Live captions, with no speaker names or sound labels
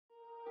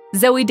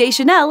Zooey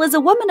Deschanel is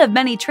a woman of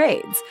many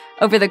trades.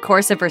 Over the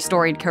course of her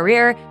storied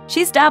career,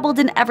 she's dabbled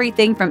in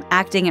everything from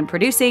acting and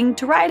producing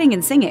to writing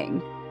and singing.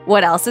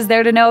 What else is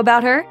there to know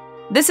about her?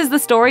 This is the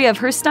story of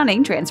her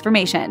stunning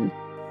transformation.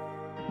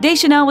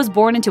 Deschanel was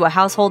born into a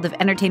household of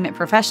entertainment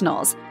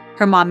professionals.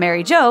 Her mom,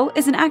 Mary Jo,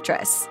 is an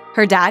actress.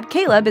 Her dad,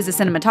 Caleb, is a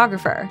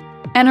cinematographer.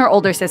 And her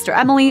older sister,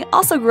 Emily,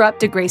 also grew up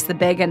to grace the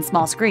big and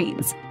small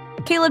screens.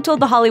 Caleb told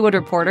The Hollywood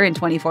Reporter in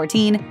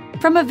 2014,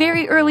 "From a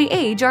very early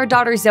age, our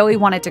daughter Zoe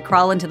wanted to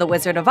crawl into The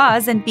Wizard of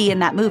Oz and be in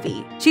that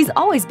movie. She's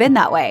always been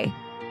that way."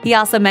 He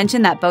also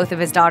mentioned that both of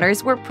his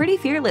daughters were pretty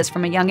fearless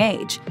from a young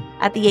age.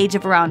 At the age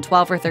of around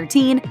 12 or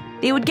 13,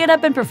 they would get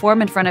up and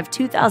perform in front of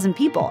 2,000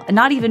 people and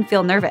not even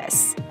feel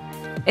nervous.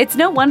 It's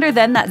no wonder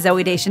then that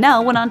Zooey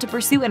Deschanel went on to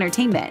pursue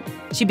entertainment.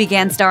 She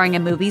began starring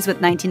in movies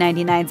with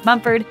 1999's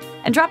Mumford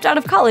and dropped out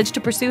of college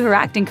to pursue her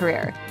acting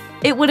career.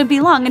 It wouldn't be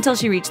long until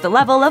she reached the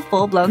level of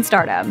full-blown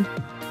stardom.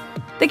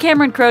 The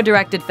Cameron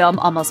Crowe-directed film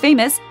Almost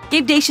Famous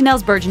gave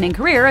Deschanel's burgeoning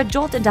career a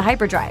jolt into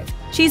hyperdrive.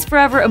 She's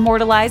forever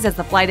immortalized as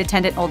the flight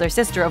attendant older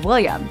sister of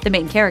William, the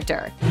main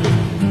character.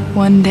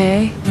 One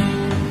day,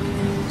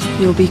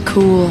 you'll be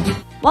cool.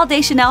 While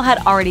Deschanel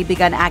had already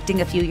begun acting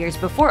a few years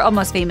before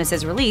Almost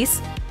Famous's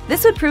release,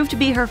 this would prove to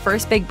be her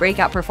first big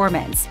breakout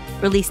performance.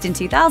 Released in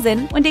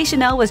 2000, when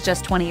Deschanel was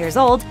just 20 years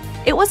old,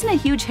 it wasn't a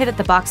huge hit at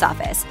the box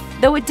office,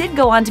 though it did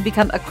go on to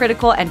become a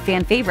critical and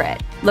fan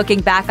favorite.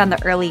 Looking back on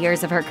the early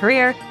years of her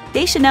career,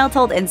 Deschanel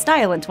told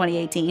InStyle in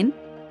 2018,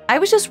 "I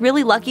was just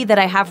really lucky that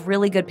I have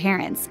really good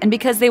parents, and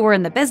because they were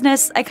in the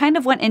business, I kind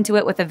of went into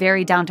it with a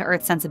very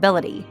down-to-earth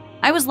sensibility.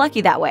 I was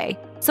lucky that way,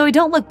 so I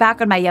don't look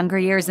back on my younger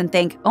years and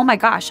think, oh my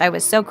gosh, I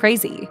was so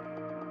crazy."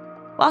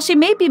 While she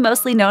may be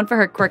mostly known for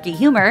her quirky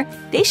humor,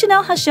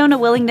 Deschanel has shown a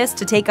willingness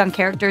to take on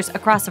characters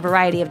across a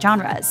variety of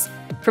genres.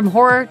 From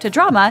horror to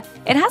drama,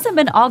 it hasn't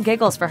been all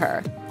giggles for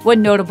her.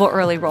 One notable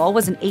early role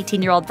was an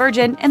 18-year-old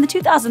virgin in the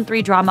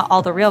 2003 drama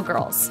All the Real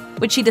Girls,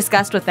 which she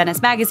discussed with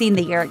Venice magazine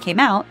the year it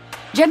came out.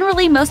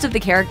 "Generally, most of the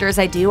characters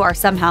I do are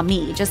somehow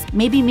me, just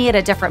maybe me at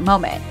a different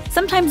moment.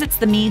 Sometimes it's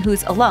the me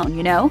who's alone,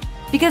 you know?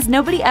 Because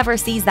nobody ever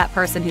sees that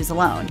person who's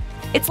alone.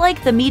 It's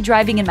like the me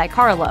driving in my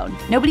car alone.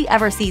 Nobody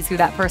ever sees who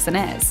that person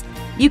is."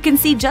 You can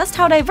see just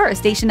how diverse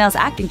Deschanel's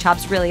acting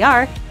chops really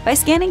are by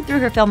scanning through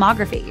her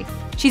filmography.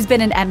 She's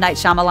been in M. Night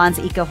Shyamalan's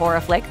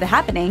eco-horror flick The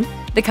Happening,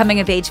 the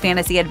coming-of-age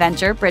fantasy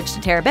adventure Bridge to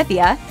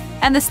Terabithia,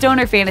 and the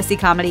stoner fantasy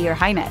comedy Your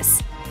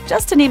Highness,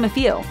 just to name a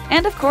few.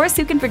 And of course,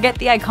 who can forget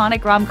the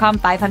iconic rom-com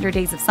 500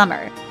 Days of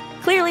Summer?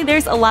 Clearly,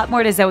 there's a lot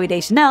more to Zooey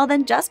Deschanel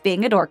than just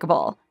being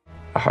adorkable.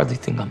 I hardly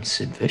think I'm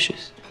Sid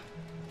Vicious.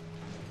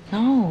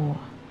 No,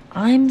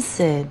 I'm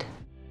Sid.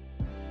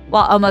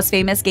 While Almost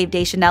Famous gave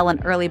Deschanel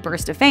an early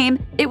burst of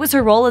fame, it was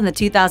her role in the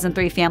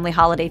 2003 family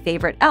holiday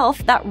favorite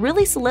Elf that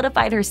really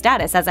solidified her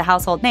status as a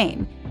household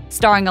name.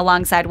 Starring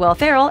alongside Will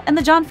Ferrell in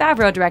the Jon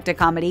Favreau-directed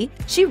comedy,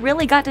 she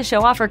really got to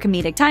show off her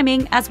comedic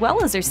timing as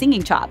well as her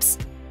singing chops.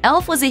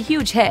 Elf was a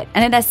huge hit,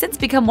 and it has since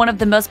become one of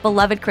the most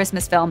beloved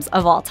Christmas films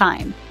of all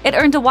time. It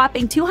earned a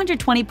whopping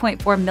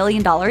 $220.4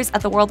 million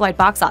at the worldwide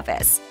box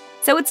office.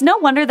 So it's no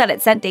wonder that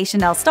it sent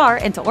Deschanel's star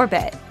into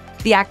orbit.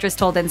 The actress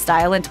told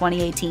InStyle in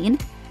 2018,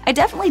 "I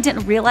definitely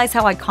didn't realize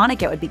how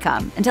iconic it would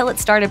become until it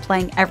started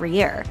playing every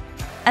year.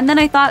 And then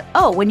I thought,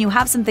 oh, when you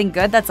have something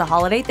good that's a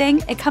holiday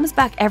thing, it comes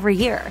back every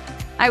year.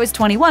 I was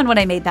 21 when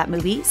I made that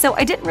movie, so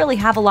I didn't really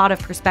have a lot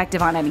of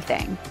perspective on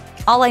anything.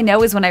 All I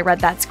know is when I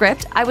read that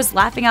script, I was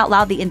laughing out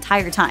loud the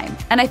entire time,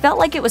 and I felt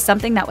like it was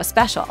something that was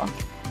special."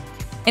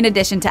 In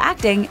addition to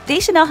acting,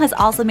 Deschanel has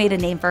also made a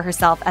name for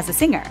herself as a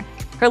singer.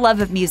 Her love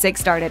of music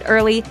started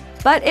early,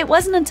 but it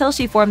wasn't until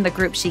she formed the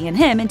group She and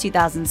Him in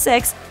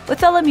 2006 with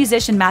fellow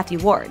musician Matthew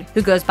Ward,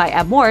 who goes by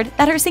M. Ward,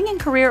 that her singing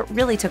career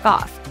really took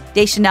off.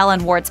 Deschanel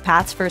and Ward's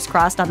paths first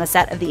crossed on the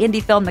set of the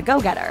indie film The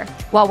Go-Getter.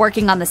 While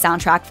working on the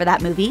soundtrack for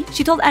that movie,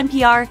 she told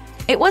NPR,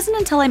 "It wasn't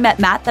until I met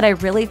Matt that I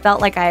really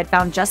felt like I had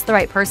found just the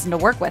right person to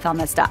work with on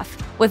this stuff."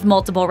 With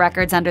multiple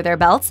records under their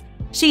belts,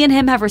 She and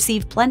Him have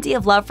received plenty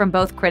of love from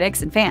both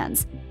critics and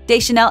fans.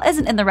 Deschanel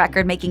isn't in the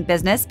record-making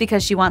business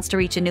because she wants to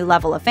reach a new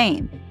level of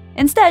fame.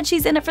 Instead,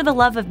 she's in it for the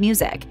love of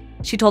music.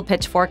 She told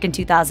Pitchfork in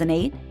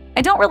 2008,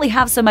 "I don't really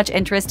have so much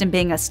interest in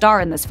being a star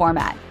in this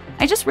format.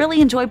 I just really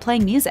enjoy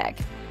playing music."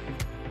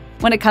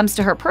 When it comes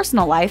to her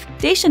personal life,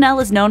 Deschanel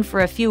is known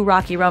for a few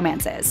rocky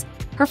romances.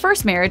 Her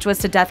first marriage was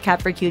to Death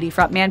Cab for Cutie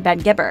frontman Ben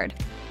Gibbard.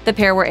 The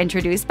pair were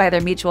introduced by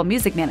their mutual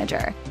music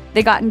manager.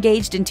 They got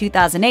engaged in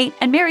 2008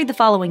 and married the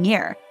following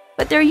year.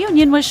 But their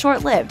union was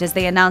short-lived as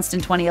they announced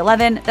in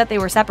 2011 that they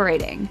were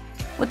separating,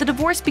 with the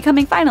divorce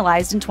becoming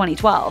finalized in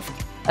 2012.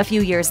 A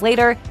few years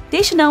later,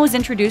 Deschanel was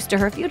introduced to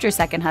her future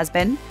second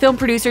husband, film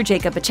producer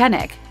Jacob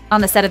Echenick,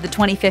 on the set of the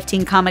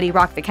 2015 comedy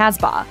Rock the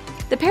Casbah.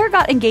 The pair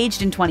got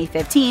engaged in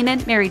 2015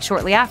 and married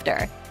shortly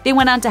after. They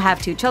went on to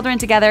have 2 children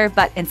together,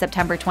 but in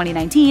September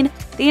 2019,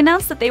 they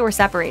announced that they were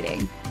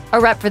separating. A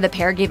rep for the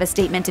pair gave a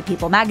statement to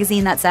People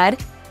magazine that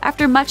said,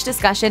 "After much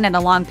discussion and a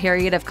long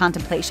period of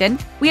contemplation,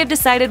 we have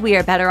decided we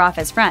are better off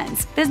as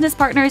friends, business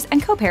partners,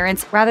 and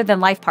co-parents rather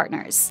than life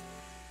partners."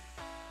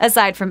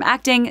 Aside from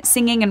acting,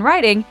 singing, and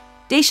writing,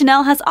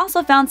 Deschanel has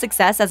also found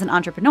success as an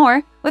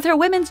entrepreneur with her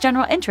women's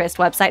general interest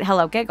website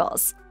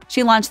HelloGiggles.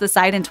 She launched the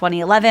site in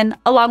 2011,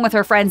 along with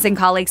her friends and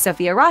colleagues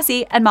Sophia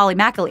Rossi and Molly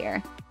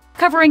McAleer.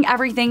 Covering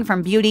everything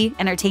from beauty,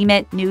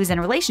 entertainment, news, and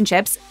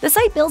relationships, the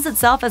site bills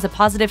itself as a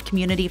positive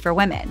community for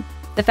women.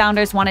 The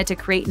founders wanted to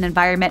create an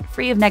environment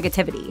free of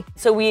negativity.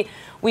 So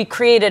we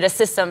created a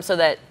system so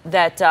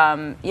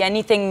that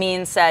anything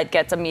mean said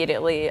gets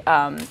immediately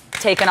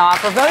taken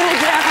off or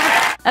voted down.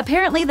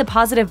 Apparently, the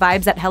positive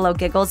vibes that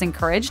HelloGiggles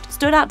encouraged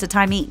stood out to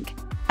Time Inc.,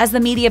 as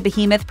the media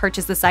behemoth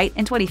purchased the site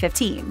in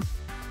 2015.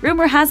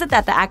 Rumor has it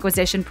that the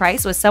acquisition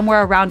price was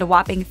somewhere around a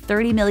whopping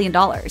 $30 million.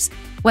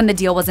 When the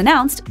deal was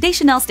announced,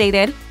 Deschanel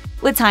stated,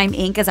 "With Time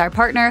Inc. as our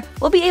partner,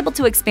 we'll be able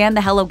to expand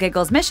the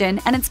HelloGiggles mission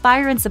and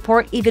inspire and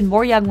support even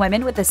more young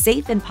women with a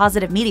safe and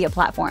positive media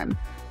platform."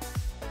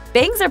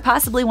 Bangs are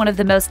possibly one of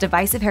the most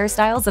divisive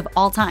hairstyles of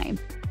all time.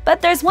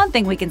 But there's one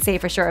thing we can say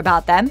for sure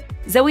about them: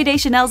 Zooey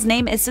Deschanel's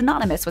name is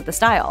synonymous with the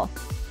style.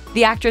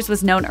 The actress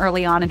was known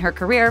early on in her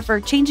career for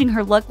changing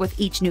her look with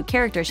each new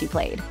character she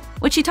played,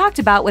 which she talked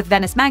about with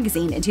Venice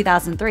magazine in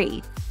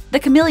 2003. "The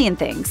chameleon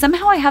thing,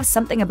 somehow I have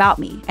something about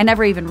me, I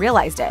never even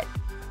realized it.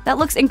 That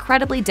looks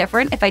incredibly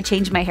different if I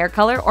change my hair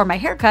color or my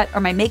haircut or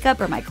my makeup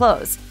or my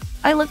clothes.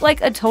 I look like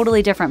a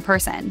totally different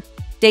person."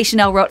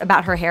 Deschanel wrote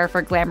about her hair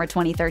for Glamour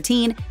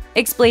 2013,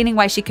 explaining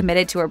why she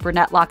committed to her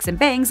brunette locks and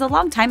bangs a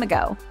long time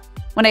ago.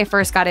 "When I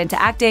first got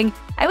into acting,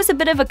 I was a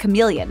bit of a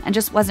chameleon and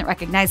just wasn't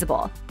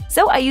recognizable.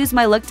 So I used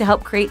my look to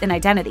help create an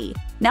identity.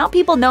 Now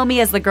people know me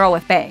as the girl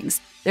with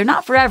bangs. They're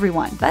not for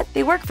everyone, but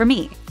they work for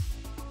me."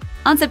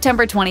 On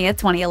September 20th,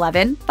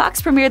 2011,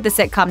 Fox premiered the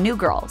sitcom New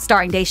Girl,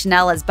 starring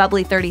Deschanel as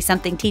bubbly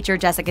 30-something teacher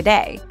Jessica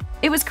Day.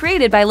 It was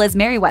created by Liz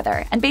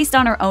Merriweather and based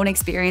on her own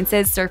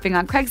experiences surfing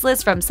on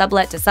Craigslist from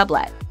sublet to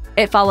sublet.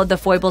 It followed the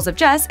foibles of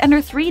Jess and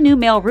her 3 new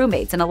male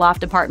roommates in a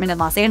loft apartment in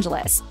Los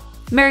Angeles.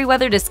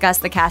 Merriweather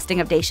discussed the casting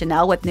of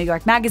Deschanel with New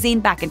York Magazine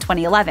back in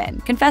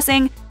 2011,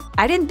 confessing,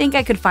 "I didn't think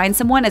I could find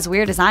someone as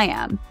weird as I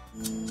am."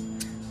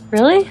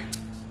 Really?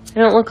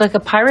 You don't look like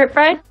a pirate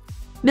bride?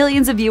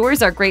 Millions of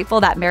viewers are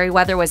grateful that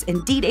Merriweather was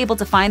indeed able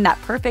to find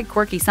that perfect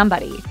quirky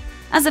somebody.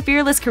 As a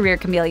fearless career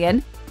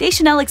chameleon,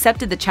 Deschanel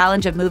accepted the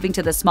challenge of moving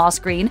to the small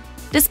screen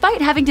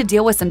despite having to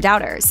deal with some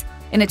doubters.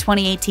 In a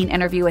 2018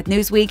 interview with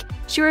Newsweek,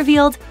 she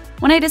revealed,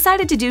 "When I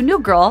decided to do New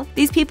Girl,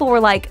 these people were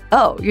like,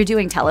 'Oh, you're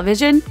doing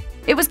television?'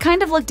 It was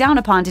kind of looked down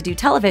upon to do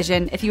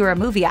television if you were a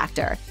movie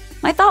actor.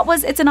 My thought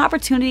was it's an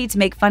opportunity to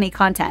make funny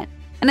content,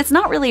 and it's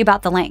not really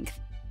about the length."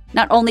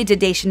 Not only did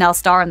Deschanel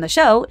star in the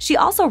show, she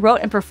also wrote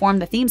and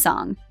performed the theme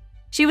song.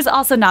 She was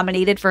also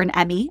nominated for an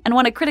Emmy and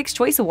won a Critics'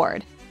 Choice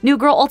Award. New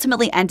Girl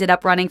ultimately ended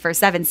up running for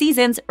 7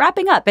 seasons,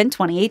 wrapping up in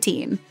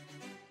 2018.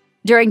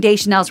 During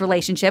Deschanel's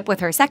relationship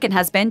with her second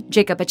husband,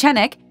 Jacob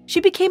Echenick,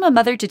 she became a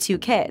mother to 2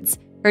 kids.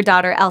 Her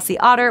daughter Elsie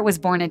Otter was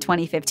born in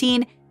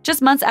 2015,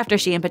 just months after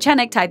she and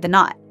Echenick tied the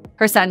knot.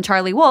 Her son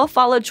Charlie Wolf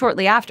followed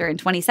shortly after in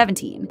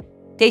 2017.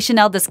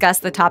 Deschanel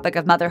discussed the topic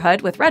of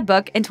motherhood with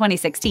Redbook in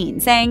 2016,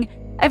 saying,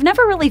 "I've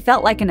never really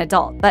felt like an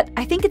adult, but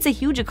I think it's a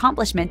huge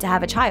accomplishment to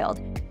have a child.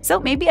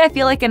 So maybe I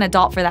feel like an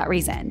adult for that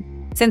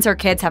reason." Since her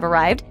kids have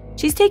arrived,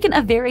 she's taken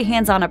a very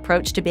hands-on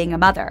approach to being a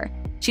mother.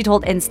 She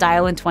told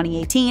InStyle in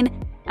 2018,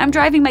 "I'm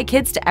driving my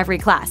kids to every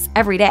class,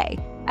 every day.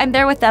 I'm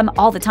there with them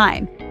all the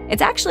time.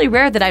 It's actually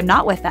rare that I'm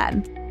not with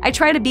them. I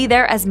try to be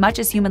there as much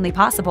as humanly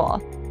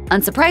possible."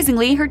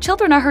 Unsurprisingly, her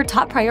children are her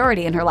top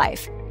priority in her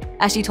life.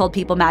 As she told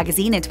People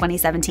magazine in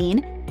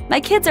 2017, "My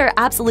kids are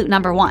absolute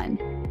number one.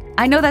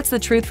 I know that's the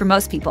truth for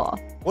most people."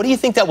 What do you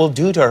think that will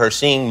do to her,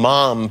 seeing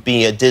mom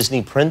be a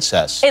Disney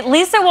princess? At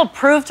least it will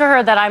prove to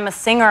her that I'm a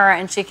singer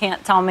and she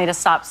can't tell me to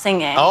stop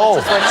singing. Oh.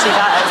 Which is what she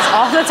does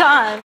all the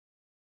time.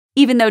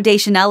 Even though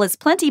Deschanel is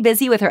plenty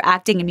busy with her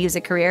acting and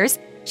music careers,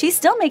 she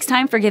still makes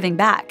time for giving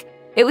back.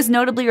 It was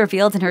notably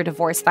revealed in her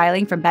divorce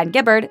filing from Ben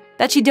Gibbard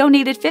that she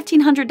donated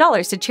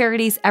 $1,500 to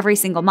charities every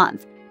single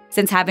month.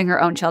 Since having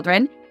her own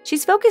children,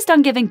 she's focused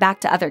on giving back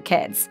to other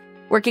kids.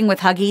 Working with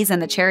Huggies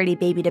and the charity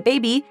Baby to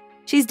Baby,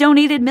 she's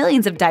donated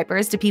millions of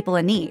diapers to people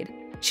in need.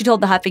 She told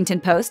the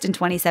Huffington Post in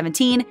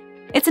 2017,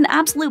 "It's an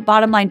absolute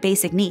bottom-line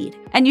basic need,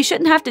 and you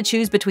shouldn't have to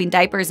choose between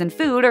diapers and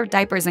food or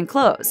diapers and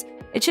clothes.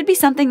 It should be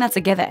something that's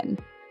a given."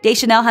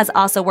 Deschanel has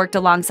also worked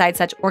alongside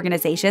such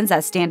organizations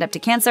as Stand Up to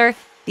Cancer,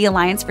 the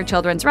Alliance for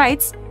Children's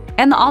Rights,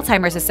 and the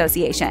Alzheimer's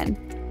Association.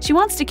 She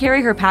wants to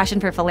carry her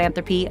passion for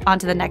philanthropy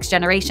onto the next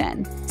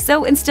generation,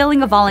 so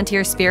instilling a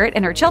volunteer spirit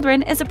in her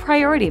children is a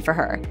priority for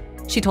her.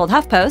 She told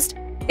HuffPost,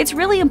 "It's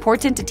really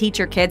important to teach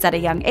your kids at a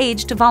young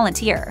age to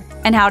volunteer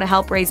and how to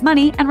help raise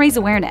money and raise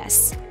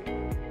awareness."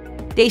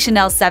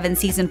 Deschanel's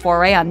 7-season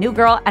foray on New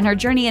Girl and her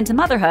journey into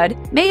motherhood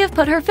may have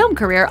put her film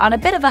career on a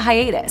bit of a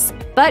hiatus,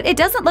 but it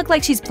doesn't look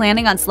like she's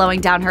planning on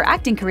slowing down her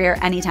acting career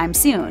anytime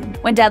soon.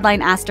 When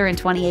Deadline asked her in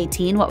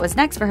 2018 what was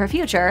next for her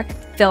future,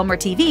 film or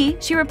TV,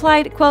 she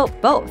replied, quote,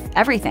 "Both,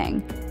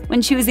 everything."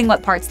 When choosing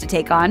what parts to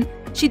take on,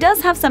 she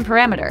does have some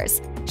parameters.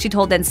 She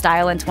told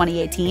InStyle in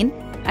 2018,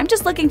 "I'm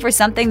just looking for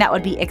something that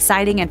would be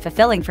exciting and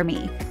fulfilling for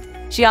me."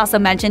 She also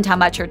mentioned how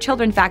much her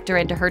children factor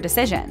into her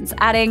decisions,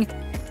 adding,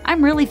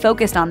 I'm really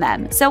focused on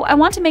them, so I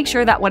want to make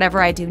sure that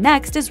whatever I do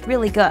next is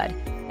really good.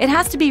 It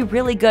has to be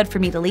really good for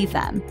me to leave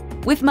them.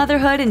 With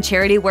motherhood and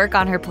charity work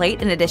on her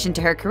plate in addition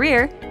to her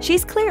career,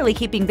 she's clearly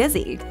keeping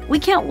busy. We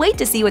can't wait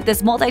to see what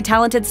this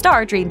multi-talented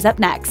star dreams up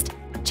next.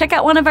 Check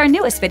out one of our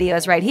newest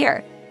videos right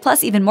here.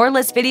 Plus, even more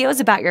list videos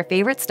about your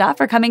favorite stuff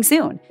are coming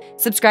soon.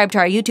 Subscribe to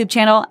our YouTube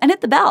channel and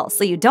hit the bell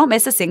so you don't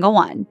miss a single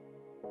one.